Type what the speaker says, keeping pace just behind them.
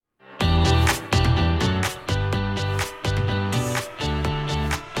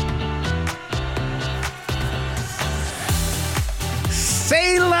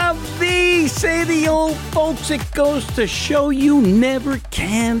say the old folks, it goes to show you never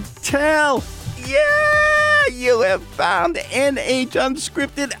can tell. Yeah, you have found NH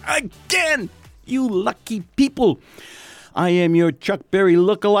Unscripted again, you lucky people. I am your Chuck Berry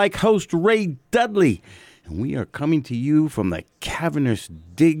lookalike host, Ray Dudley, and we are coming to you from the cavernous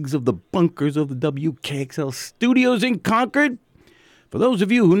digs of the bunkers of the WKXL studios in Concord. For those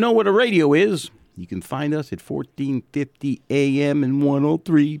of you who know what a radio is, you can find us at 1450 AM and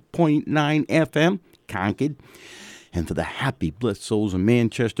 103.9 FM, Concord. And for the happy, blessed souls of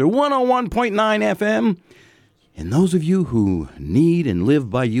Manchester, 101.9 FM. And those of you who need and live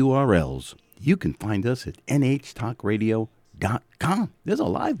by URLs, you can find us at nhtalkradio.com. There's a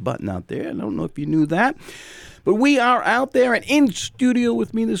live button out there. I don't know if you knew that. But we are out there, and in studio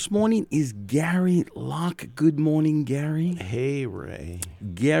with me this morning is Gary Locke. Good morning, Gary. Hey, Ray.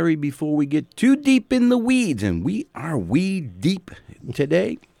 Gary, before we get too deep in the weeds, and we are weed deep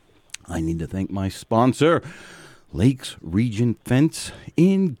today, I need to thank my sponsor, Lakes Region Fence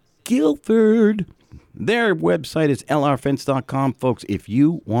in Guilford. Their website is lrfence.com, folks. If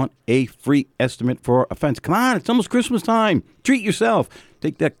you want a free estimate for a fence, come on, it's almost Christmas time. Treat yourself.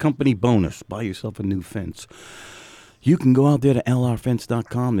 Take that company bonus. Buy yourself a new fence. You can go out there to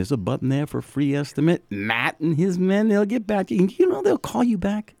lrfence.com. There's a button there for a free estimate. Matt and his men, they'll get back to you. You know, they'll call you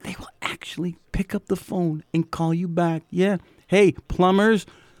back. They will actually pick up the phone and call you back. Yeah. Hey, plumbers,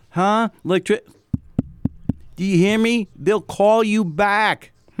 huh? Do you hear me? They'll call you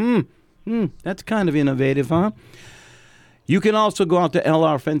back. That's kind of innovative, huh? You can also go out to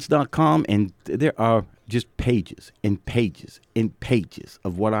lrfence.com, and there are just pages and pages and pages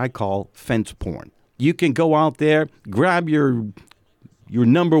of what I call fence porn. You can go out there, grab your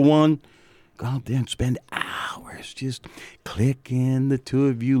number one, go out there and spend hours just clicking, the two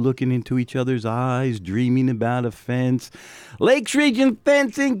of you looking into each other's eyes, dreaming about a fence. Lakes Region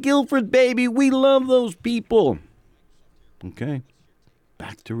Fence in Guilford, baby. We love those people. Okay,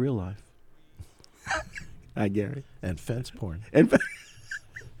 back to real life. Hi, Gary. And fence porn. And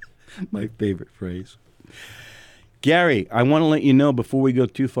my favorite phrase. Gary, I want to let you know before we go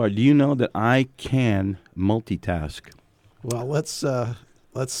too far, do you know that I can multitask? Well, let's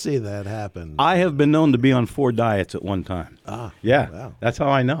see that happen. I have been known to be on 4 diets at one time. Yeah, wow. That's how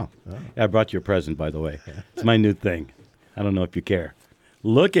I know. Oh. I brought you a present, by the way. It's my new thing. I don't know if you care.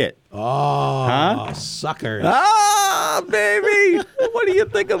 Look it. Oh, huh? Suckers. Ah, baby. What do you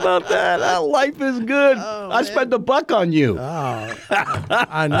think about that? Life is good. I spent $1 on you. Oh,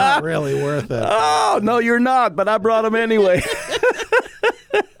 I'm not really worth it. Oh, no, you're not, but I brought them anyway.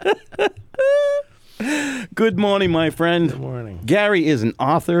 Good morning, my friend. Good morning. Gary is an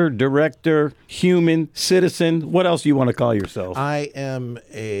author, director, human, citizen. What else do you want to call yourself? I am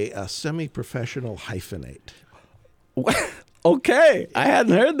a semi-professional hyphenate. Okay, I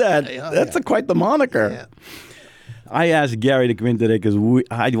hadn't heard that. That's quite the moniker. Yeah. I asked Gary to come in today because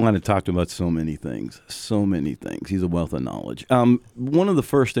I want to talk to him about so many things. So many things. He's a wealth of knowledge. One of the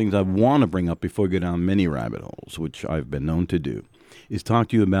first things I want to bring up before we go down many rabbit holes, which I've been known to do, is talk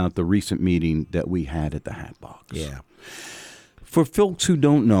to you about the recent meeting that we had at the Hatbox. Yeah. For folks who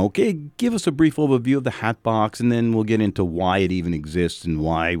don't know, okay, give us a brief overview of the Hatbox, and then we'll get into why it even exists and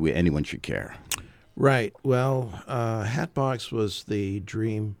why anyone should care. Right. Well, Hatbox was the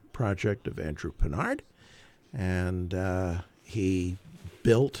dream project of Andrew Pinard, and he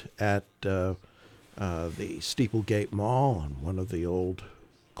built at the Steeplegate Mall on one of the old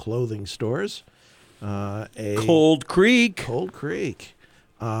clothing stores. Coldwater Creek. Oh,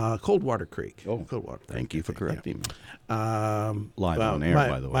 Coldwater Creek. Thank you for correcting me. Live well, on air,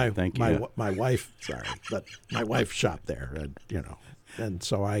 by the way. Thank you. My wife, sorry, but my wife shopped there, and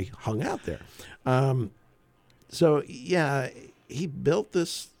so I hung out there. So yeah, he built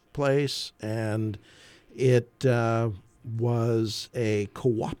this place, and it was a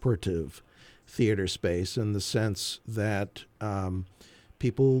cooperative theater space in the sense that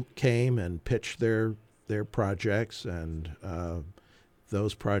people came and pitched their projects, and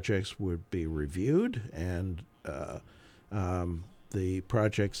those projects would be reviewed, and the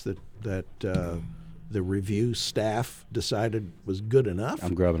projects that the review staff decided was good enough.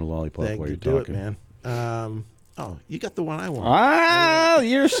 I'm grabbing a lollipop while you're talking. Do it, man. You got the one I want. Ah,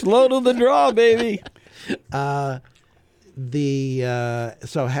 you're slow to the draw, baby. So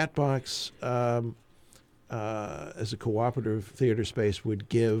Hatbox, as a cooperative theater space, would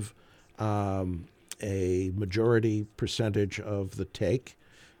give a majority percentage of the take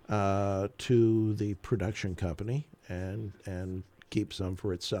to the production company, and keep some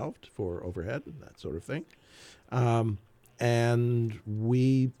for itself for overhead and that sort of thing. And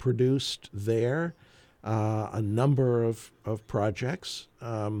we produced there a number of projects.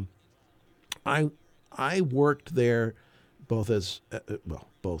 I worked there both as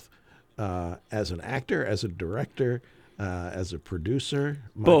as an actor, as a director, as a producer.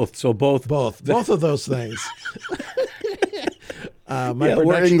 Both. So both. Both of those things.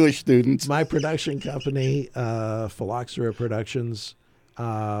 We're English students. My production company, Phylloxera Productions,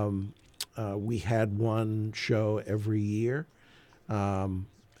 we had one show every year. And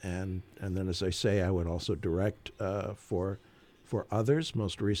then, as I say, I would also direct for others.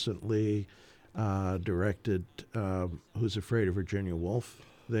 Most recently, directed Who's Afraid of Virginia Woolfe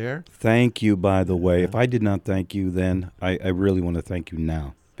there. Thank you, by the way. If I did not thank you then, I really want to thank you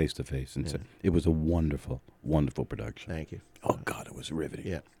now, face to face. And say it was a wonderful, wonderful production. Thank you. Oh, God, it was riveting.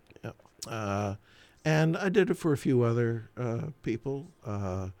 Yeah. And I did it for a few other people.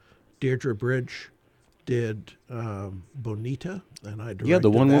 Deirdre Bridge did Bonita, and I directed the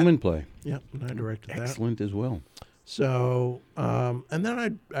that. one-woman play. Yeah, and I directed that. Excellent as well. So, and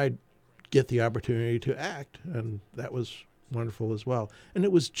then I'd get the opportunity to act, and that was wonderful as well. And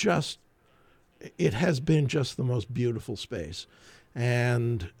it has been just the most beautiful space.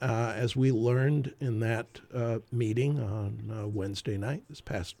 And as we learned in that meeting on Wednesday night, this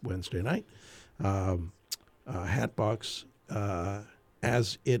past Wednesday night, Hatbox,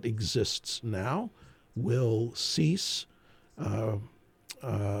 as it exists now, will cease at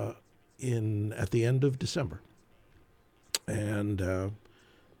the end of December. And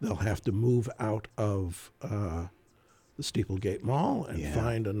they'll have to move out of the Steeplegate Mall and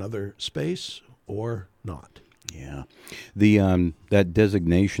find another space or not. Yeah. The that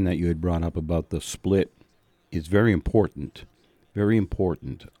designation that you had brought up about the split is very important. Very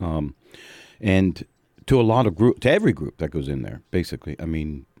important. And to a lot of to every group that goes in there, basically. I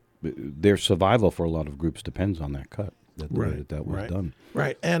mean, their survival for a lot of groups depends on that cut that was done.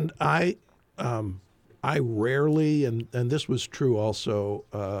 Right. And I rarely, and this was true also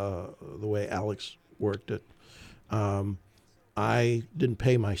the way Alex worked it, I didn't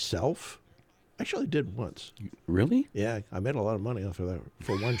pay myself. Actually, I did once. Really? Yeah, I made a lot of money off of that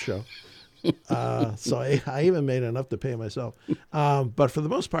for one show. So I even made enough to pay myself. But for the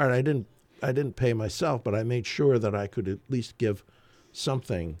most part, I didn't pay myself, but I made sure that I could at least give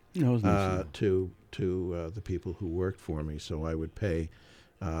something to the people who worked for me. So I would pay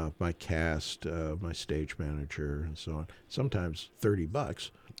my cast, my stage manager, and so on. Sometimes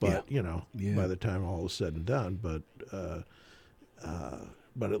 $30, but by the time all was said and done,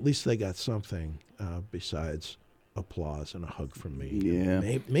 but at least they got something besides applause and a hug from me.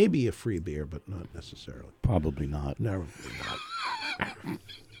 Yeah. Maybe a free beer, but not necessarily. Probably not. Never not.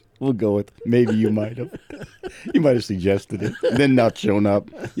 We'll go with maybe you might have. You might have suggested it, then not shown up.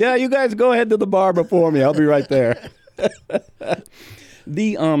 Yeah, you guys go ahead to the bar before me. I'll be right there.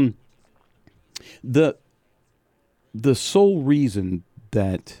 The sole reason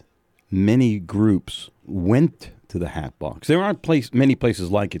that many groups went to the Hatbox, there aren't many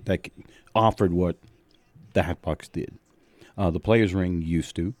places like it that offered what the Hatbox did. The Players Ring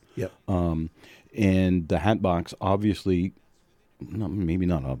used to. Yep. And the Hatbox obviously, maybe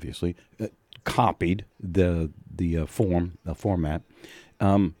not obviously, copied the format.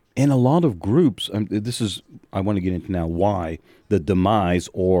 And a lot of groups, I want to get into now why the demise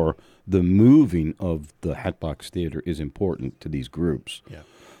or the moving of the Hatbox Theatre is important to these groups. Yeah.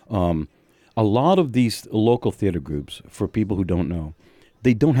 A lot of these local theater groups, for people who don't know,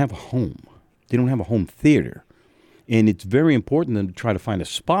 they don't have a home. They don't have a home theater. And it's very important to try to find a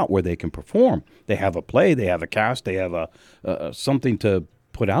spot where they can perform. They have a play, they have a cast, they have something to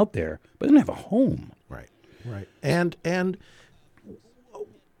put out there, but they don't have a home. Right. And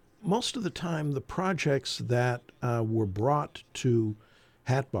most of the time, the projects that were brought to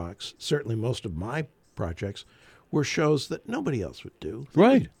Hatbox, certainly most of my projects, were shows that nobody else would do. They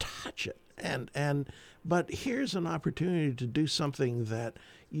Right. would touch it. But here's an opportunity to do something that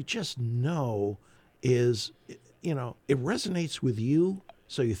you just know is, it resonates with you,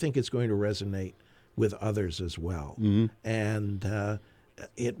 so you think it's going to resonate with others as well. Mm-hmm. And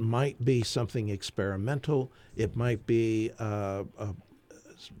it might be something experimental. It might be a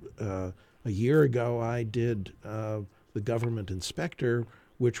year ago I did the Government Inspector,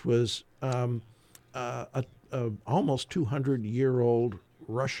 which was a almost 200-year-old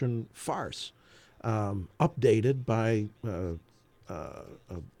Russian farce, updated by a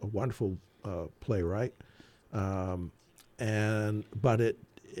wonderful playwright, but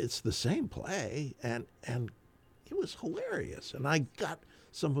it's the same play, and it was hilarious. And I got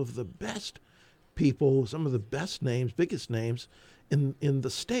some of the best people, some of the best names, biggest names in the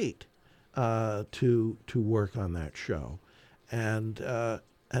state to work on that show, and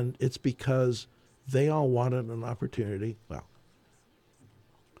it's because they all wanted an opportunity. Well,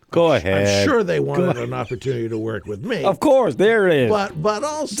 Go ahead. I'm sure they wanted an opportunity to work with me. Of course, there it is. But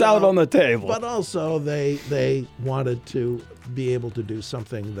also it's out on the table. But also they wanted to be able to do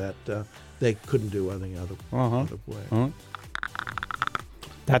something that they couldn't do any other way.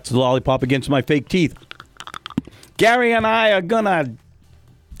 That's the lollipop against my fake teeth. Gary and I are gonna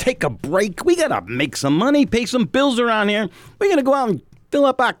take a break. We gotta make some money, pay some bills around here. We're gonna go out and fill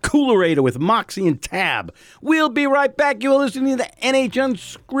up our coolerator with Moxie and Tab. We'll be right back. You're listening to NH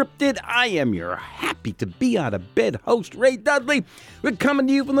Unscripted. I am your happy to be out of bed host, Ray Dudley. We're coming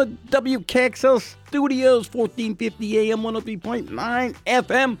to you from the WKXL studios, 1450 AM, 103.9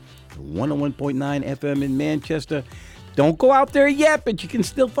 FM, 101.9 FM in Manchester. Don't go out there yet, but you can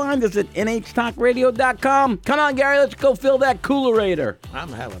still find us at nhtalkradio.com. Come on, Gary, let's go fill that coolerator.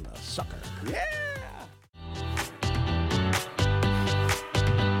 I'm having a sucker. Yeah.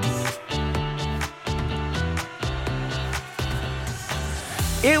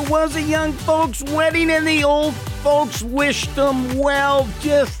 It was a young folks' wedding, and the old folks wished them well,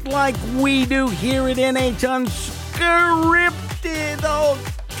 just like we do here at NH Unscripted. Oh,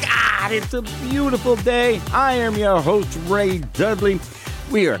 God, it's a beautiful day. I am your host, Ray Dudley.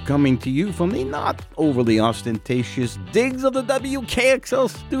 We are coming to you from the not overly ostentatious digs of the WKXL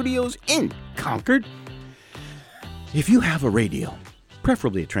studios in Concord. If you have a radio,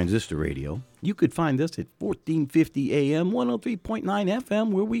 preferably a transistor radio, you could find us at 1450 AM, 103.9 FM,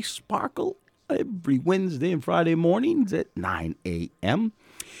 where we sparkle every Wednesday and Friday mornings at 9 a.m.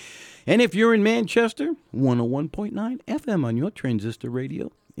 And if you're in Manchester, 101.9 FM on your transistor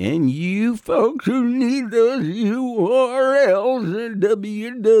radio. And you folks who need those URLs at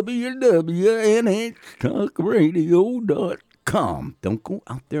www.nhtalkradio.com. Don't go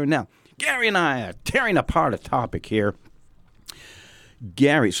out there now. Gary and I are tearing apart a topic here.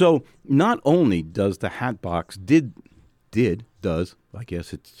 Gary, so not only does the Hatbox does, I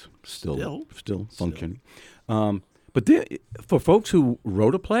guess it's still functioning. But for folks who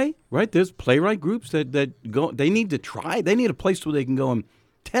wrote a play, right? There's playwright groups that go. They need to try. They need a place where they can go and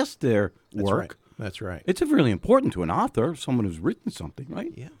test their work. That's right. It's really important to an author, someone who's written something,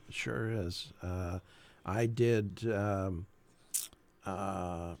 right? Yeah, sure is. I did.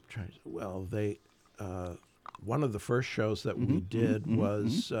 One of the first shows that we did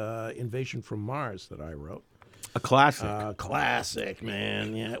was Invasion from Mars that I wrote. A classic. Classic,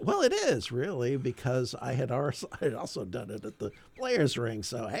 man. Yeah. Well, it is really, because I had also done it at the Players Ring.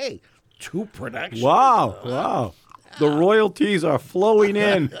 So hey, 2 productions. Wow. The royalties are flowing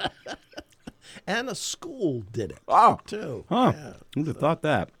in. And a school did it. Oh, too. Huh. Yeah. Who'd have thought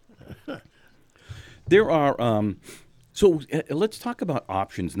that? There are. So let's talk about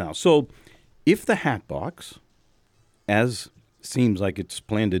options now. So, if the Hatbox, as seems like it's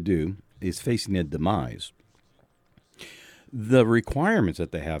planned to do, is facing a demise, the requirements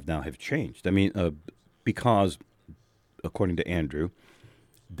that they have now have changed. I mean, because, according to Andrew,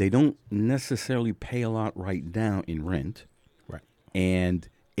 they don't necessarily pay a lot right now in rent. Right. And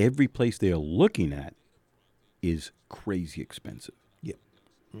every place they are looking at is crazy expensive. Yeah.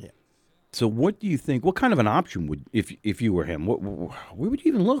 So what do you think? What kind of an option would, if you were him, where would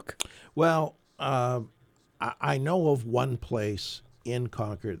you even look? Well, I know of one place in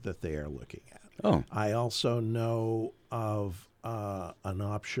Concord that they are looking at. Oh. I also know of an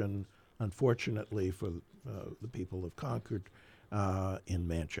option, unfortunately for the people of Concord, in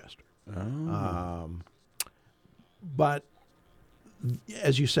Manchester. Oh. But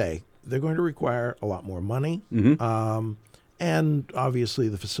as you say, they're going to require a lot more money. Mm-hmm. And obviously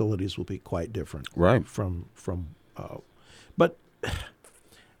the facilities will be quite different. Right. But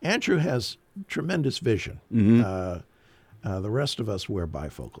Andrew has tremendous vision. Mm-hmm. The rest of us wear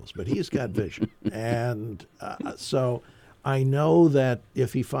bifocals, but he's got vision. And so I know that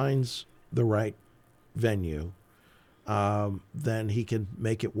if he finds the right venue, then he can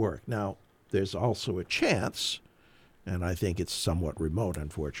make it work. Now, there's also a chance, and I think it's somewhat remote,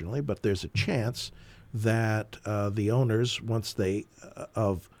 unfortunately, but there's a chance that the owners,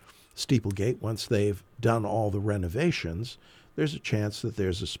 of Steeplegate, once they've done all the renovations, there's a chance that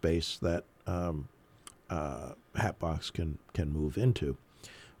there's a space that Hatbox can move into.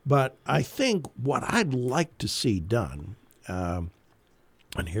 But I think what I'd like to see done, and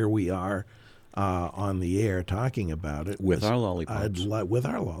here we are on the air talking about it With our lollipops. With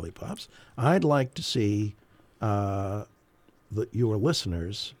our lollipops, I'd like to see your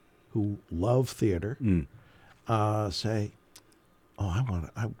listeners who love theater say, "Oh,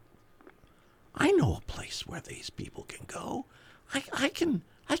 I know a place where these people can go. I can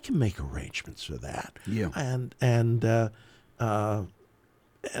make arrangements for that." Yeah. And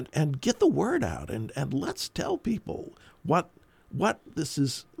get the word out, and let's tell people what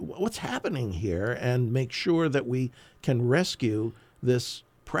what's happening here, and make sure that we can rescue this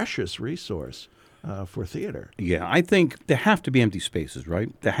precious resource for theater. Yeah, I think there have to be empty spaces, right?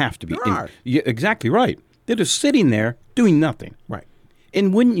 There have to be. There are. Yeah, exactly right. They're just sitting there doing nothing. Right.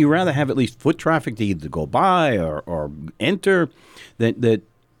 And wouldn't you rather have at least foot traffic to either go by or enter? That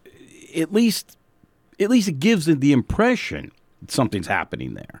at least it gives it the impression that something's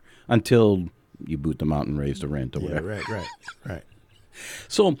happening there until you boot them out and raise the rent or whatever. Right.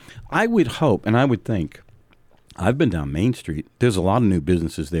 So I would hope and I would think, I've been down Main Street. There's a lot of new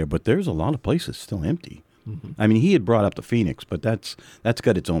businesses there, but there's a lot of places still empty. Mm-hmm. I mean, he had brought up the Phoenix, but that's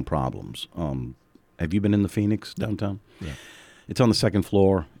got its own problems. Have you been in the Phoenix downtown? Yeah. It's on the second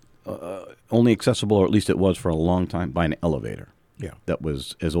floor, only accessible, or at least it was for a long time, by an elevator. Yeah. That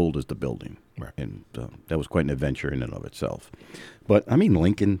was as old as the building. Right. And that was quite an adventure in and of itself. But, I mean,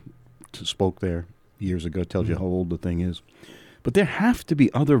 Lincoln spoke there years ago, tells you how old the thing is. But there have to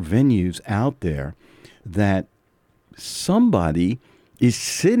be other venues out there that somebody is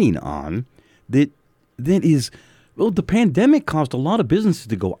sitting on that is... Well, the pandemic caused a lot of businesses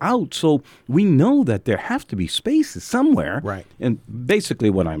to go out, so we know that there have to be spaces somewhere. Right. And basically,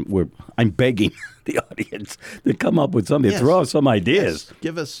 what I'm begging the audience to come up with something, throw out some ideas.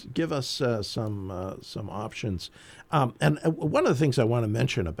 Yes. Give us some options. And one of the things I want to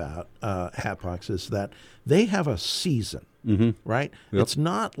mention about Hatbox is that they have a season, right? Yep.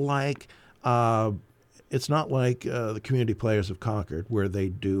 It's not like the Community Players of Concord, where they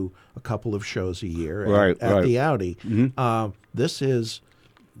do a couple of shows a year at the Audi. Mm-hmm.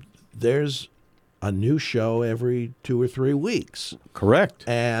 There's a new show every 2 or 3 weeks. Correct.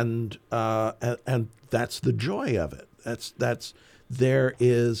 And that's the joy of it. There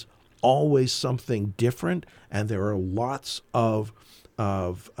is always something different, and there are lots of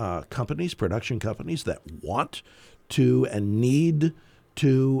companies, production companies, that want to and need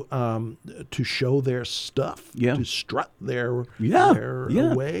to show their stuff, to strut their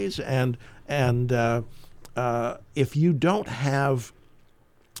ways, and if you don't have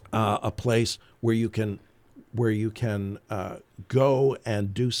a place where you can go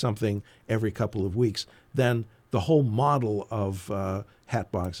and do something every couple of weeks, then the whole model of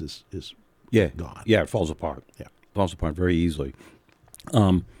Hatbox is gone. Yeah, it falls apart. Yeah, falls apart very easily.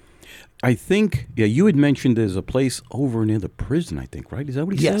 I think, you had mentioned there's a place over near the prison, I think, right? Is that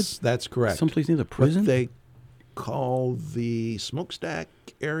what he said? Yes, that's correct. Someplace near the prison? What they call the smokestack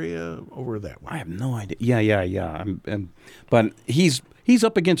area over that way. I have no idea. Yeah. But he's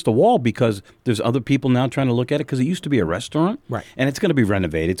up against the wall because there's other people now trying to look at it, because it used to be a restaurant. Right. And it's going to be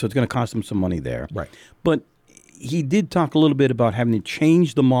renovated, so it's going to cost him some money there. Right. But he did talk a little bit about having to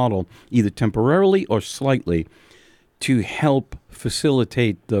change the model, either temporarily or slightly, to help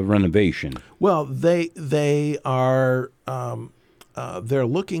facilitate the renovation. Well, they are they're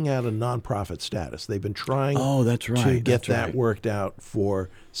looking at a nonprofit status. They've been trying to get that worked out for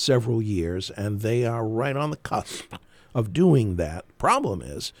several years, and they are right on the cusp of doing that. Problem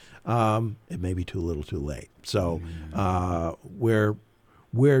is, it may be too little, too late. So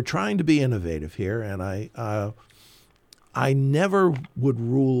we're trying to be innovative here, and I never would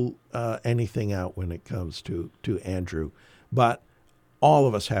rule anything out when it comes to Andrew, but all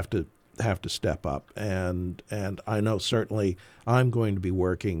of us have to step up, and I know certainly I'm going to be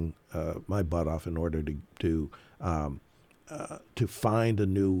working my butt off in order to find a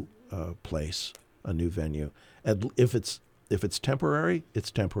new place, a new venue. And if it's temporary, it's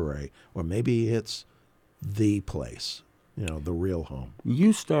temporary, or maybe it's the place, the real home.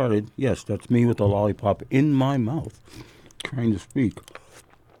 You started, yes, that's me with the lollipop in my mouth, trying to speak.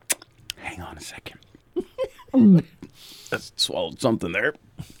 Hang on a second. Just swallowed something there.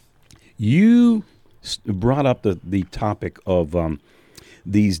 You brought up the topic of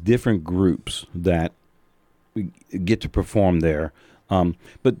these different groups that get to perform there.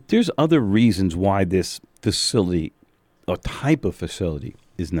 But there's other reasons why this facility, or type of facility,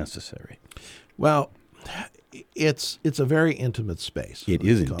 is necessary. Well, it's a very intimate space. It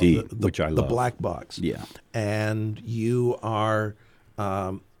is indeed, which I love. The black box. Yeah. And you are,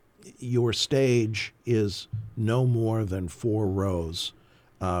 your stage is no more than 4 rows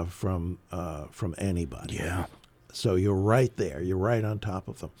from anybody. Yeah. So you're right there. You're right on top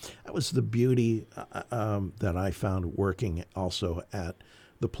of them. That was the beauty that I found working also at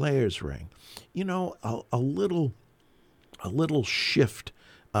the Players Ring. A little shift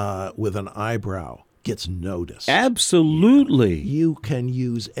with an eyebrow gets noticed. Absolutely. You can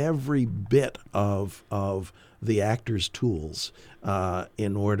use every bit of the actor's tools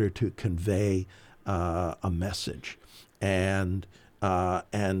in order to convey a message. And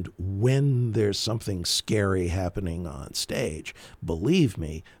And when there's something scary happening on stage, believe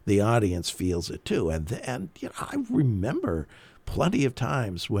me, the audience feels it too. And you know, I remember plenty of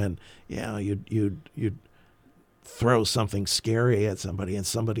times when you'd throw something scary at somebody, and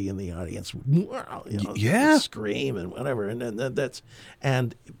somebody in the audience would scream and whatever, and then that's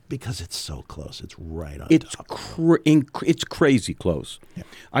because it's so close, it's right on top. It's crazy close. Yeah.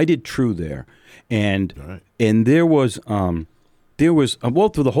 I did True there, and there was well,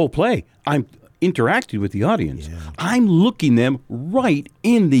 through the whole play, I'm interacting with the audience. Yeah. I'm looking them right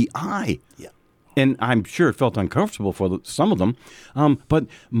in the eye. Yeah. And I'm sure it felt uncomfortable for some of them, but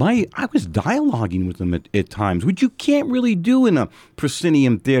I was dialoguing with them at times, which you can't really do in a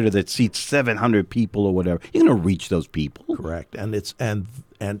proscenium theater that seats 700 people or whatever. You're going to reach those people. Correct, and it's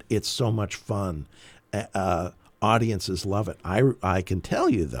so much fun. Audiences love it. I can tell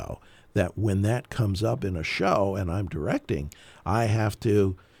you though that when that comes up in a show and I'm directing, I have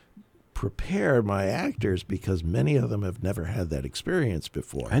to prepare my actors because many of them have never had that experience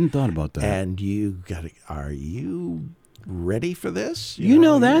before. I hadn't thought about that. And are you ready for this?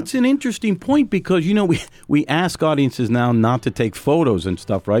 That's an interesting point because, we ask audiences now not to take photos and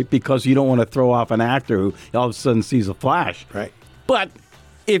stuff, right? Because you don't want to throw off an actor who all of a sudden sees a flash. Right. But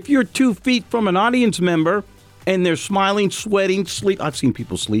if you're 2 feet from an audience member and they're smiling, sweating, sleep. I've seen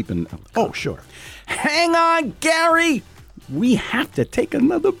people sleep and... Oh, sure. Hang on, Gary. We have to take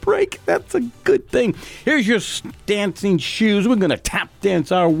another break. That's a good thing. Here's your dancing shoes. We're going to tap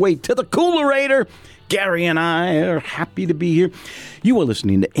dance our way to the Coolerator. Gary and I are happy to be here. You are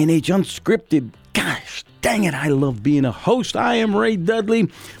listening to NH Unscripted. Gosh, dang it, I love being a host. I am Ray Dudley.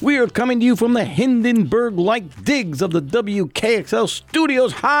 We are coming to you from the Hindenburg-like digs of the WKXL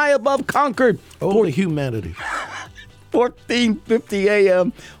studios high above Concord. Oh, the humanity. 1450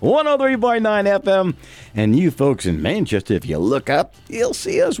 AM, 103.9 FM. And you folks in Manchester, if you look up, you'll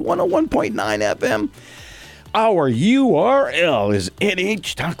see us 101.9 FM. Our URL is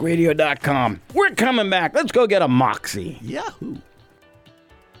nhtalkradio.com. We're coming back. Let's go get a Moxie. Yahoo!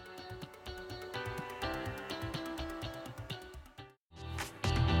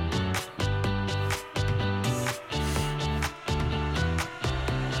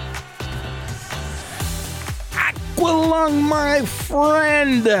 Aqualung, my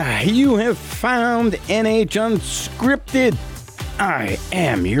friend, you have found NH Unscripted. I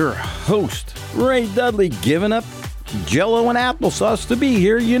am your host, Ray Dudley, giving up Jell-O and applesauce to be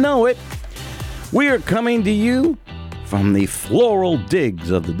here. You know it. We are coming to you from the floral digs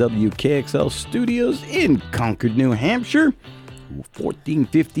of the WKXL studios in Concord, New Hampshire.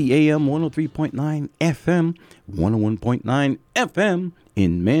 1450 AM, 103.9 FM, 101.9 FM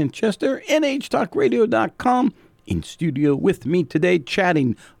in Manchester, nhtalkradio.com. In studio with me today,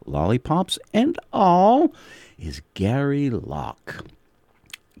 chatting lollipops and all, is Gary Locke.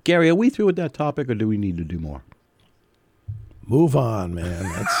 Gary, are we through with that topic, or do we need to do more? Move on,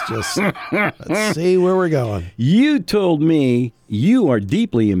 man. Let's see where we're going. You told me you are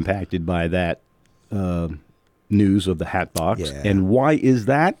deeply impacted by that news of the Hatbox. Yeah. And why is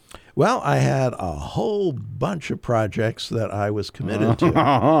that? Well, I had a whole bunch of projects that I was committed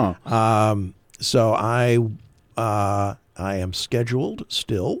to. So I am scheduled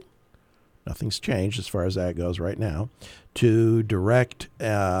still. Nothing's changed as far as that goes right now, to direct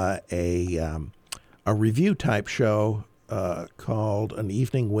a review type show called An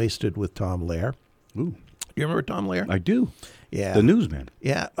Evening Wasted with Tom Lehrer. Ooh. You remember Tom Lehrer? I do. Yeah. The newsman.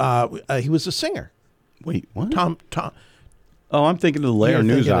 Yeah. He was a singer. Wait, what? Tom. Oh, I'm thinking of the Lehrer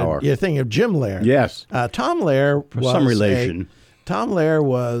News Hour. You're thinking of Jim Lehrer. Yes. Tom Lehrer For some relation. Tom Lehrer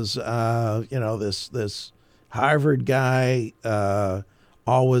was, this Harvard guy,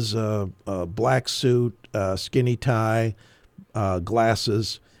 always a black suit, skinny tie,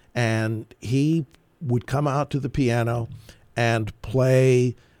 glasses, and he would come out to the piano and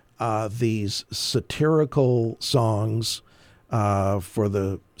play these satirical songs for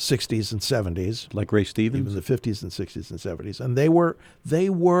the 60s and 70s. Like Ray Stevens? Even the 50s and 60s and 70s. And they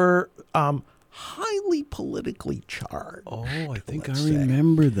were highly politically charged. Oh, I think I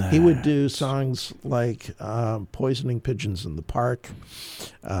remember that. He would do songs like Poisoning Pigeons in the Park.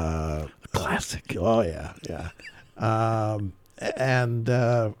 Classic. Oh, yeah, yeah. And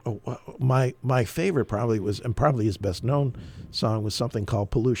my favorite probably his best known song was something called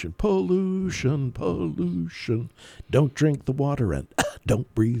Pollution. Pollution, pollution. Don't drink the water and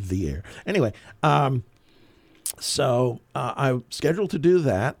don't breathe the air. Anyway, so I'm scheduled to do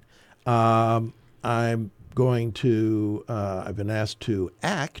that. I'm going to, I've been asked to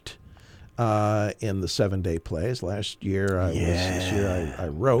act in the 7-day plays. Last year, this year I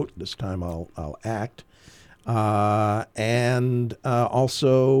wrote. This time I'll act. and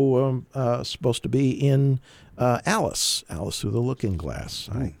also supposed to be in Alice Through the Looking Glass.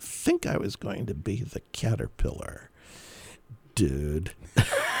 I think I was going to be the caterpillar. Dude.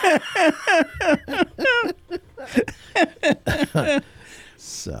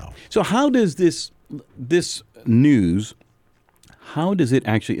 So how does this news, how does it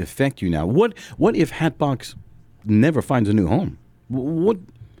actually affect you now? What if Hatbox never finds a new home?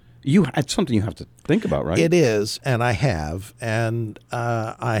 It's something you have to think about, right? It is, and I have,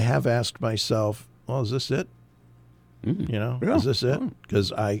 I have asked myself, well, is this it? Is this it?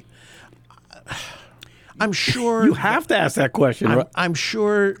 Because I'm sure you have to ask that question. Right? I'm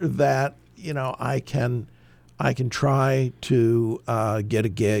sure that I can try to get a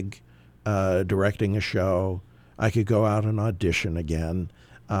gig directing a show. I could go out and audition again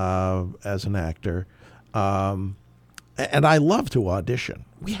as an actor, and I love to audition.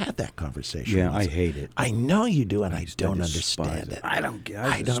 We had that conversation. Yeah, once. I hate it. I know you do, and I don't understand it. I don't get.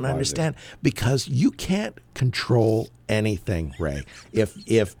 I don't understand because you can't control anything, Ray.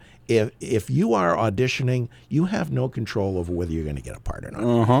 If you are auditioning, you have no control over whether you're going to get a part or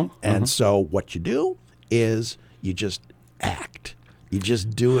not. And so what you do is you just act. You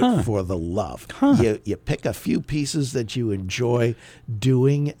just do it for the love. You pick a few pieces that you enjoy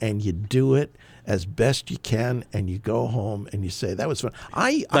doing, and you do it as best you can, and you go home and you say, that was fun.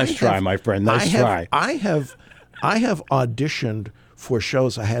 Let's try, my friend. Let's try. I have auditioned for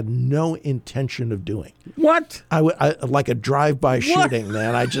shows I had no intention of doing. What? I like a drive-by shooting,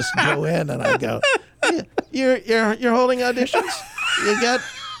 man. I just go in and I go, you're holding auditions?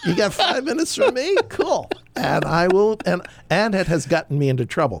 You got 5 minutes from me? Cool. And I will, and it has gotten me into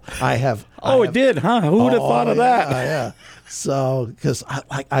trouble. It did, huh? Who would have thought of that? Yeah. So, because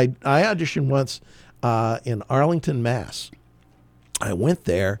I auditioned once in Arlington, Mass. I went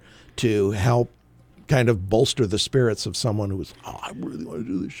there to help kind of bolster the spirits of someone who was, I really want to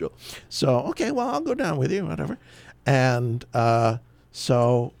do this show. So, okay, well, I'll go down with you, whatever. And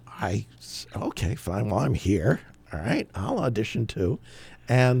so okay, fine, well, I'm here. All right, I'll audition too.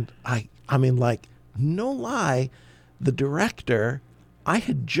 And I mean, like, no lie, the director,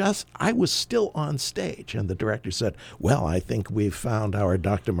 I was still on stage, and the director said, well, I think we've found our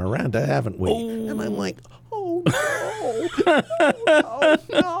Dr. Miranda, haven't we? Oh. And I'm like, oh, no. Oh,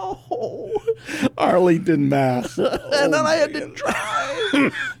 no. Arlington, Mass. And then I had to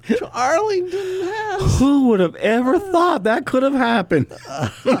drive to Arlington, Mass. Who would have ever thought that could have happened?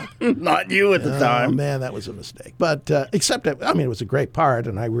 Not you at the time. Man, that was a mistake. But except, it was a great part,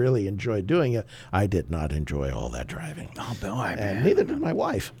 and I really enjoyed doing it. I did not enjoy all that driving. Oh, boy, and neither did my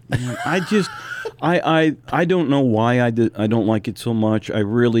wife. I don't know why I don't like it so much.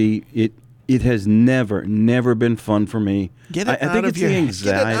 It has never been fun for me. Get it out of your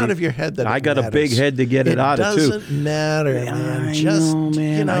head. That I got a big head to get it out of too. It doesn't matter,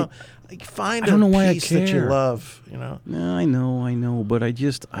 man. Find a piece that you love. I know, but I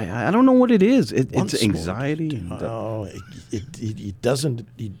don't know what it is. It's anxiety. It doesn't.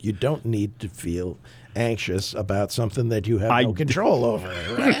 You don't need to feel anxious about something that you have no control over,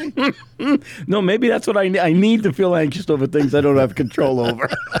 right? No, maybe that's what I need to feel anxious over things I don't have control over.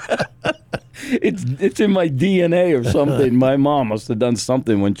 It's in my DNA or something. My mom must have done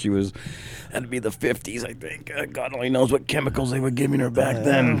something when she had to be the 50s, I think. God only knows what chemicals they were giving her back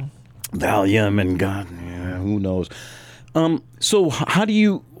then. Valium and God, who knows. So how do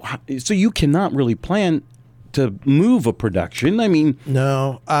you? So you cannot really plan to move a production. I mean,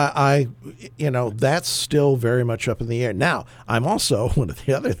 no, that's still very much up in the air. Now, I'm also, one of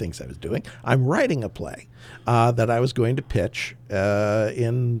the other things I was doing, I'm writing a play that I was going to pitch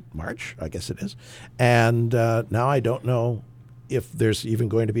in March, I guess it is. And now I don't know if there's even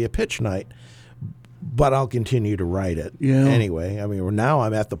going to be a pitch night, but I'll continue to write it anyway. I mean, now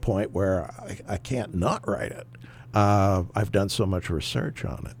I'm at the point where I can't not write it. I've done so much research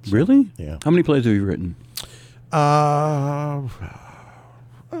on it. So, really? Yeah. How many plays have you written? A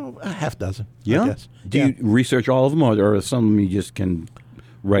half dozen. Yeah. I guess. Do you research all of them, or some of them you just can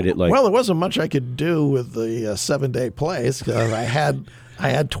write it like? Well, there wasn't much I could do with the 7-day plays because I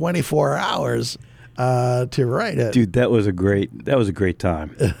had 24 hours to write it. Dude, that was a great time. That was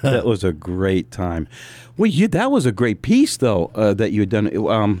a great time. Well, that was a great piece though that you had done.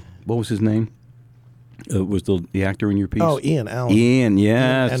 What was his name? Was the actor in your piece? Oh, Ian Allen. Ian,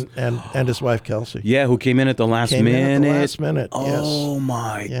 yes. And his wife, Kelsey. Yeah, who came in at the last minute. Yes. Oh,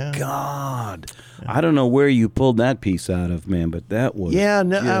 my God. Yeah. I don't know where you pulled that piece out of, man, but that was and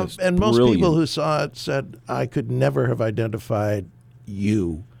most people who saw it said, I could never have identified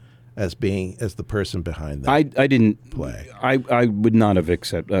you as the person behind that. I didn't play. I would not have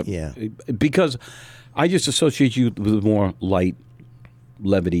accepted. Yeah. Because I just associate you with more light,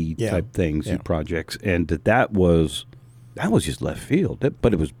 levity type things and projects, and that was just left field.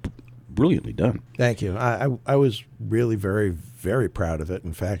 But it was brilliantly done. Thank you. I was really very, very proud of it.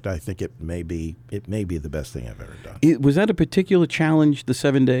 In fact, I think it may be the best thing I've ever done. Was that a particular challenge, the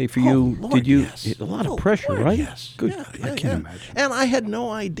 7-day for you? Lord, Did you? Yes. A lot of pressure, right? Yes. Good. Yeah, I can't imagine. And I had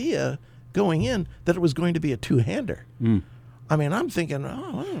no idea going in that it was going to be a two-hander. I mean, I'm thinking,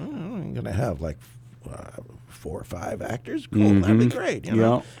 I'm going to have like 4 or 5 actors. Cool, that'd be great. You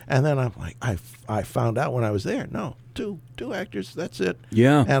know? And then I'm like, I found out when I was there, no, two actors, that's it.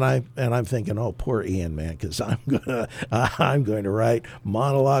 Yeah. And I'm thinking, oh, poor Ian, man, because I'm going to write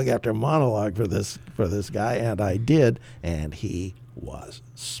monologue after monologue for this guy, and I did, and he was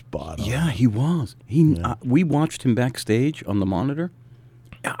spot on. Yeah, he was. We watched him backstage on the monitor.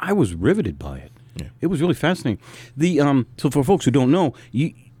 I was riveted by it. Yeah. It was really fascinating. So for folks who don't know,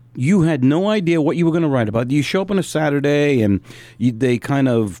 you had no idea what you were going to write about. You show up on a Saturday, and they kind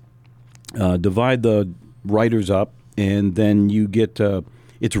of divide the writers up, and then you get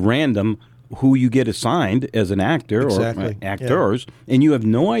it's random who you get assigned as an actor or actors, and you have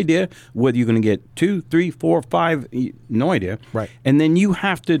no idea whether you're going to get 2, 3, 4, 5. No idea. Right. And then you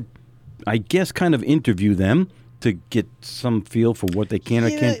have to, I guess, kind of interview them to get some feel for what they can or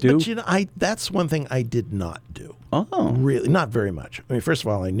can't do. But that's one thing I did not do. Oh, really? Not very much. I mean, first of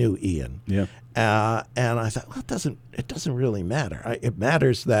all, I knew Ian. Yeah. And I thought, well, it doesn't really matter. It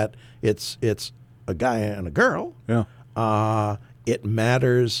matters that it's a guy and a girl. Yeah. It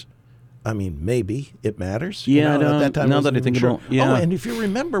matters. I mean, maybe it matters. Yeah. At that time, now that I think about, yeah. Oh, and if you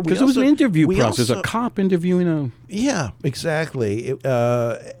remember, because it was an interview process, a cop interviewing a. Yeah, exactly.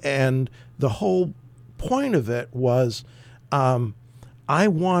 And the whole point of it was, I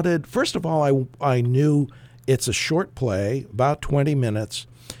wanted. First of all, I knew it's a short play, about 20 minutes.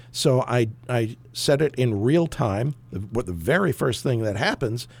 So I set it in real time. The very first thing that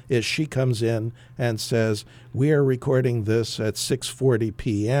happens is she comes in and says, "We are recording this at 6:40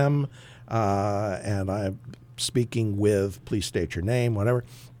 p.m. And I'm speaking with, please state your name, whatever."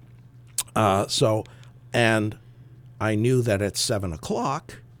 And I knew that at 7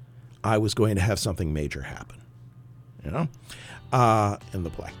 o'clock, I was going to have something major happen, in the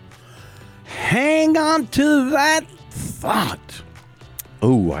play. Hang on to that thought.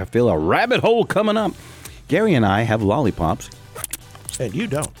 Oh, I feel a rabbit hole coming up. Gary and I have lollipops. And you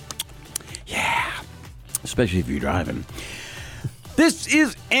don't. Yeah, especially if you're driving. This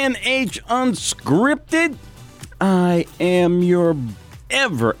is NH Unscripted. I am your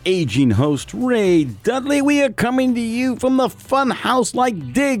ever-aging host, Ray Dudley. We are coming to you from the fun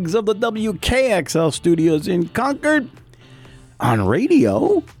house-like digs of the WKXL studios in Concord. On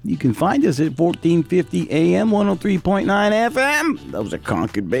radio, you can find us at 1450 AM, 103.9 FM. Those are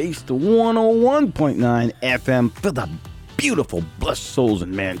Concord-based, 101.9 FM for the beautiful, blessed souls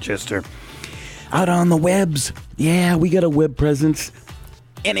in Manchester. Out on the webs, yeah, we got a web presence,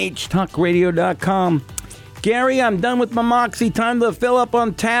 nhtalkradio.com. Gary, I'm done with my Moxie. Time to fill up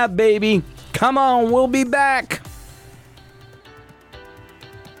on tab, baby. Come on, we'll be back.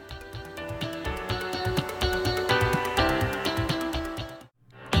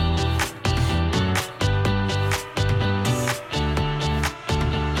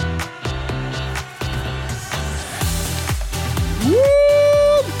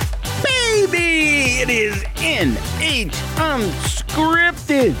 It is NH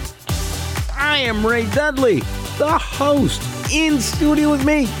Unscripted. I am Ray Dudley, the host. In studio with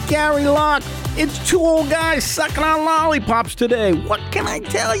me, Gary Locke. It's 2 old guys sucking on lollipops today. What can I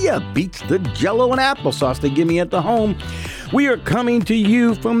tell you? Beats the Jell-O and applesauce they give me at the home. We are coming to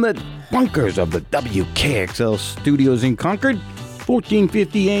you from the bunkers of the WKXL studios in Concord,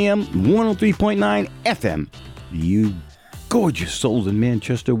 1450 AM, 103.9 FM. You gorgeous souls in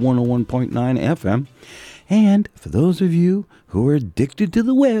Manchester, 101.9 FM. And for those of you who are addicted to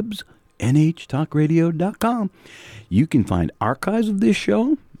the webs, nhtalkradio.com. You can find archives of this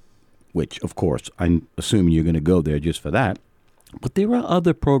show, which, of course, I'm assuming you're going to go there just for that. But there are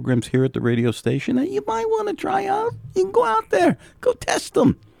other programs here at the radio station that you might want to try out. You can go out there. Go test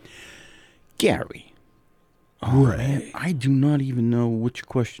them. Gary. Oh, man, I do not even know which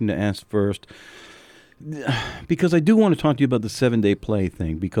question to ask first. Because I do want to talk to you about the 7-day play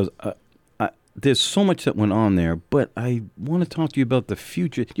thing, because there's so much that went on there, but I want to talk to you about the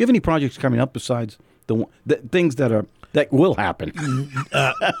future. Do you have any projects coming up besides the things that will happen?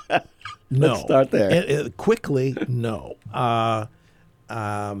 No. Let's start there. Quickly, no. Not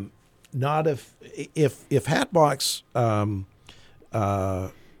if Hatbox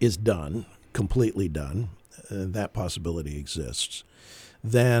is done, completely done, that possibility exists,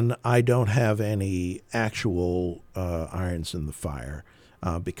 then I don't have any actual irons in the fire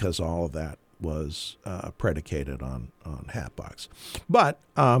because all of that was predicated on Hatbox. But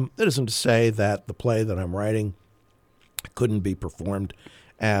that isn't to say that the play that I'm writing couldn't be performed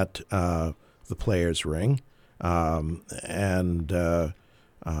at the Players' Ring, and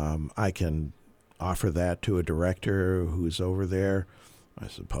I can offer that to a director who's over there. I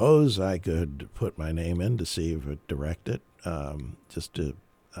suppose I could put my name in to see if it direct it, just to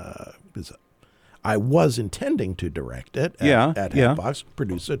because I was intending to direct it at Hatbox,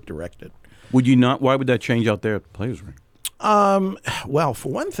 produce it, direct it. Would you not? Why would that change out there at the Players' Ring? Well,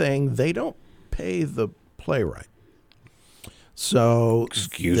 for one thing, they don't pay the playwright. So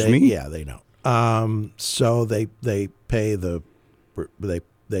Excuse me? Yeah, they don't. So they pay the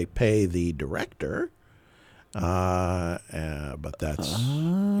director. But that's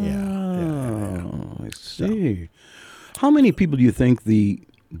I see. How many people do you think the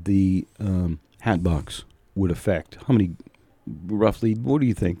Hatbox would affect? How many, roughly? What do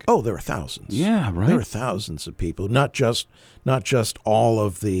you think? Oh, there are thousands. Yeah, right. There are thousands of people. Not just all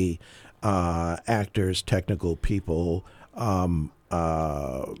of the actors, technical people,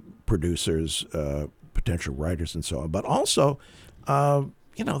 producers, potential writers, and so on, but also.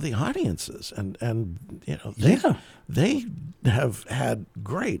 The audiences and they have had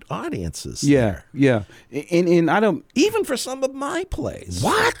great audiences. Yeah, there. yeah. And I don't even for some of my plays.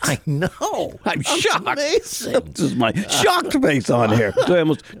 What? I know. I'm shocked. Amazing. This is my shocked face on here. So I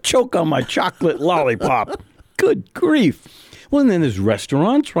almost choke on my chocolate lollipop. Good grief. Well, and then there's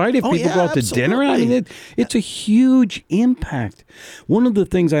restaurants, right? If people go out to dinner, I mean, it's a huge impact. One of the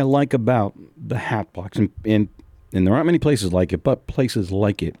things I like about the Hatbox, and there aren't many places like it, but places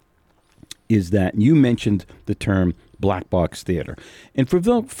like it, is that you mentioned the term black box theater. And for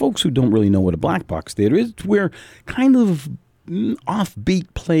the folks who don't really know what a black box theater is, it's where kind of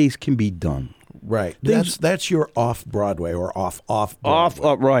offbeat plays can be done. Right. That's your off-Broadway or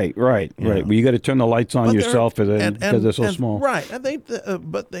off-Broadway. Right. Well, you got to turn the lights on yourself because they're so small. Right.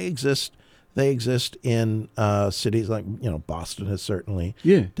 And but they exist. They exist in cities like, Boston has certainly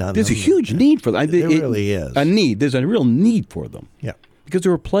done There's them. a huge need for them. There really is. A need. There's a real need for them. Yeah. Because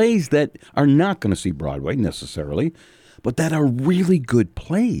there are plays that are not going to see Broadway necessarily, but that are really good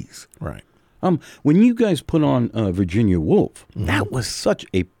plays. Right. When you guys put on Virginia Woolfe, that was such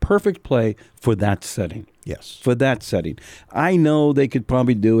a perfect play for that setting. Yes. For that setting. I know they could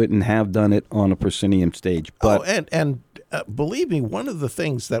probably do it and have done it on a proscenium stage. But and believe me, one of the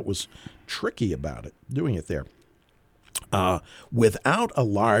things that was tricky about it, doing it there, without a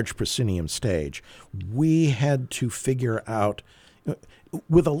large proscenium stage, we had to figure out,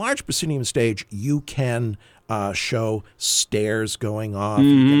 with a large proscenium stage, you can show stairs going off.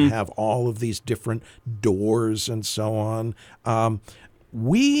 You can have all of these different doors and so on.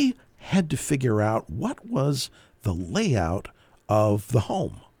 We had to figure out what was the layout of the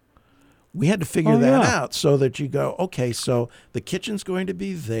home. We had to figure that out so that you go, okay, so the kitchen's going to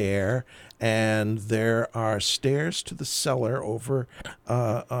be there, and there are stairs to the cellar over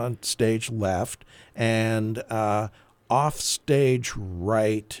on stage left, and off stage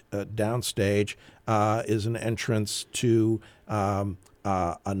right, downstage, is an entrance to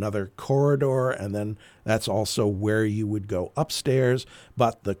another corridor, and then that's also where you would go upstairs.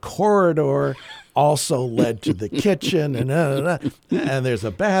 But the corridor also led to the kitchen, and there's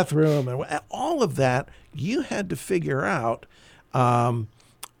a bathroom, and all of that you had to figure out. And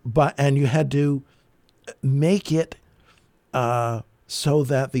you had to make it so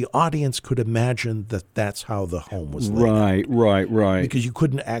that the audience could imagine that that's how the home was laid out. Right. Because you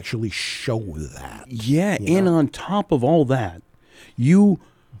couldn't actually show that. Yeah, and on top of all that,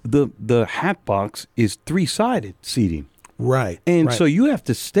 the Hatbox is 3-sided seating. Right. And so you have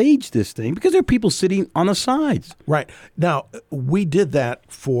to stage this thing because there are people sitting on the sides. Right. Now, we did that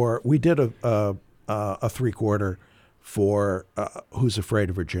we did a 3/4 for Who's Afraid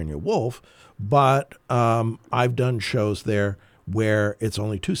of Virginia Woolfe, but I've done shows there where it's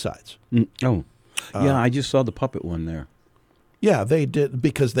only 2 sides. Yeah, I just saw the puppet one there. Yeah, they did,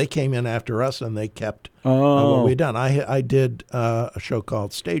 because they came in after us and they kept what we'd done. I did a show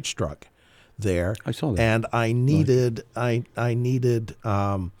called Stage Struck there. I saw that. And I needed I needed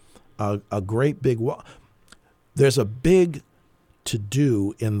a great big wall. There's a big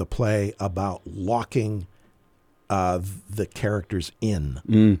to-do in the play about locking the characters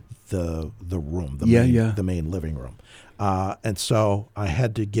in the room, the main living room. And so I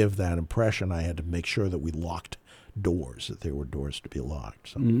had to give that impression. I had to make sure that we locked doors, that there were doors to be locked.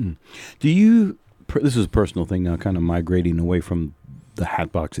 So. Do you, this is a personal thing now, kind of migrating away from the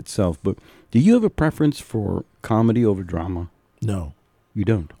Hatbox itself, but do you have a preference for comedy over drama? No, You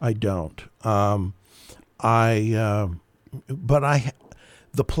don't? I don't.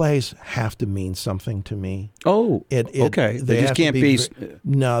 The plays have to mean something to me. Oh, okay. They just can't be a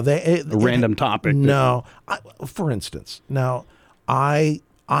random topic. No. For instance, now I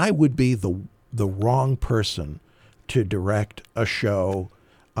would be the wrong person to direct a show,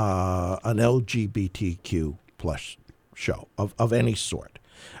 an LGBTQ plus show of any sort,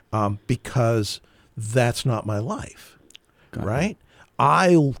 because that's not my life. Got right?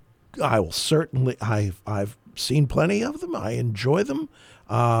 I will certainly. I've seen plenty of them. I enjoy them.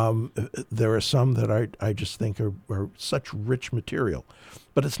 There are some that I just think are such rich material,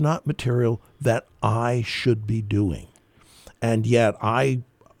 but it's not material that I should be doing. And yet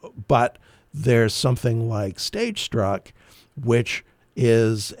but there's something like Stage Struck, which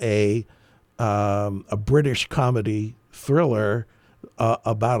is a British comedy thriller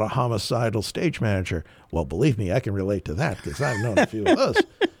about a homicidal stage manager. Well, believe me, I can relate to that because I've known a few of those.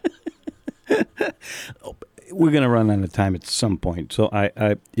 We're going to run out of time at some point, so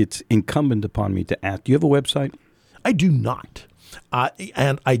it's incumbent upon me to ask. Do you have a website? I do not.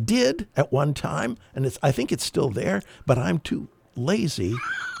 And I did at one time, and I think it's still there, but I'm too lazy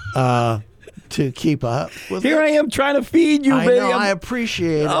to keep up with Here it. I am trying to feed you, baby. I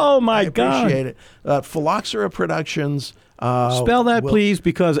appreciate it. Oh, my God. I appreciate it. Phylloxera Productions. Spell that, please,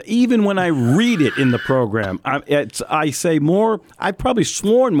 because even when I read it in the program, I say more. I've probably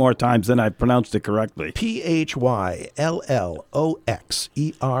sworn more times than I've pronounced it correctly. Phylloxera.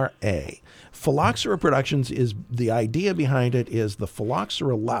 Phylloxera Productions is the idea behind it is the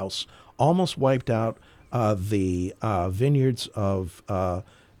phylloxera louse almost wiped out the vineyards of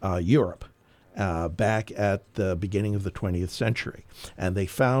Europe back at the beginning of the 20th century. And they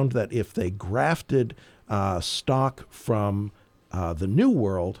found that if they grafted stock from the New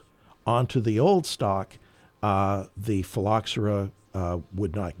World onto the old stock, the phylloxera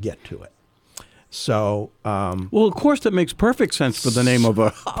would not get to it. So, well, of course, that makes perfect sense for the name of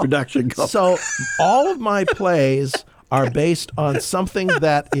a production company. So, all of my plays are based on something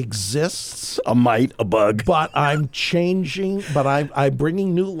that exists. A mite, a bug. But I'm changing, but I'm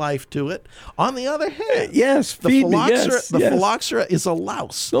bringing new life to it. On the other hand, yes, the phylloxera is a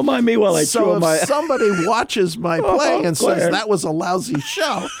louse. Don't mind me while I chew my... So if somebody watches my play and says that was a lousy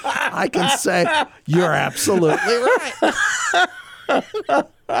show, I can say, you're absolutely right.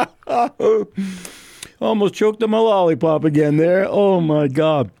 Almost choked on my lollipop again there. Oh, my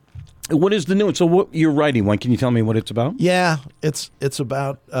God. What is the new one? So what you're writing one? Can you tell me what it's about? Yeah, it's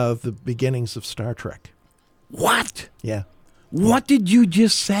about the beginnings of Star Trek. What? Yeah. What did you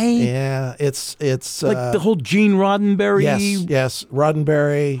just say? Yeah, it's like the whole Gene Roddenberry. Yes,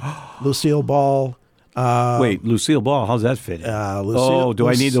 Roddenberry, Lucille Ball. Wait, Lucille Ball. How's that fit? I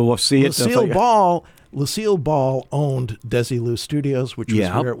need to see it? Lucille Ball owned Desilu Studios, which was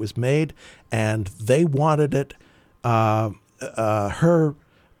where it was made, and they wanted it. Her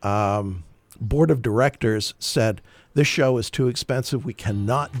board of directors said, this show is too expensive. We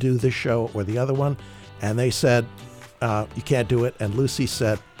cannot do this show or the other one. And they said, you can't do it. And Lucy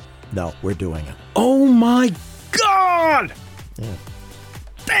said, no, we're doing it. Oh, my God. Yeah.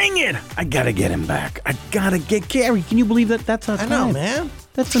 Dang it. I got to get him back. I got to get Gary. Can you believe that? That's our time. I know, man.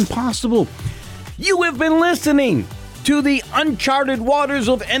 That's impossible. You have been listening to the uncharted waters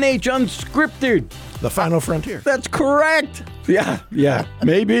of NH Unscripted. The Final Frontier. That's correct. Yeah,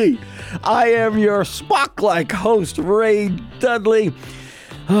 maybe. I am your Spock-like host, Ray Dudley.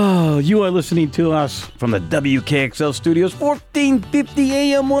 Oh, you are listening to us from the WKXL studios, 1450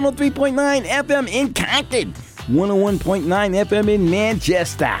 AM, 103.9 FM in Concord, 101.9 FM in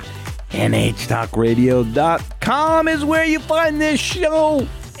Manchester. NHTalkRadio.com is where you find this show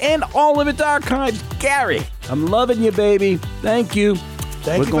and all of its archives. Gary, I'm loving you, baby. Thank you.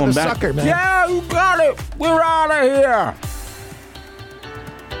 Thank you for the sucker, man. Yeah, you got it. We're out of here.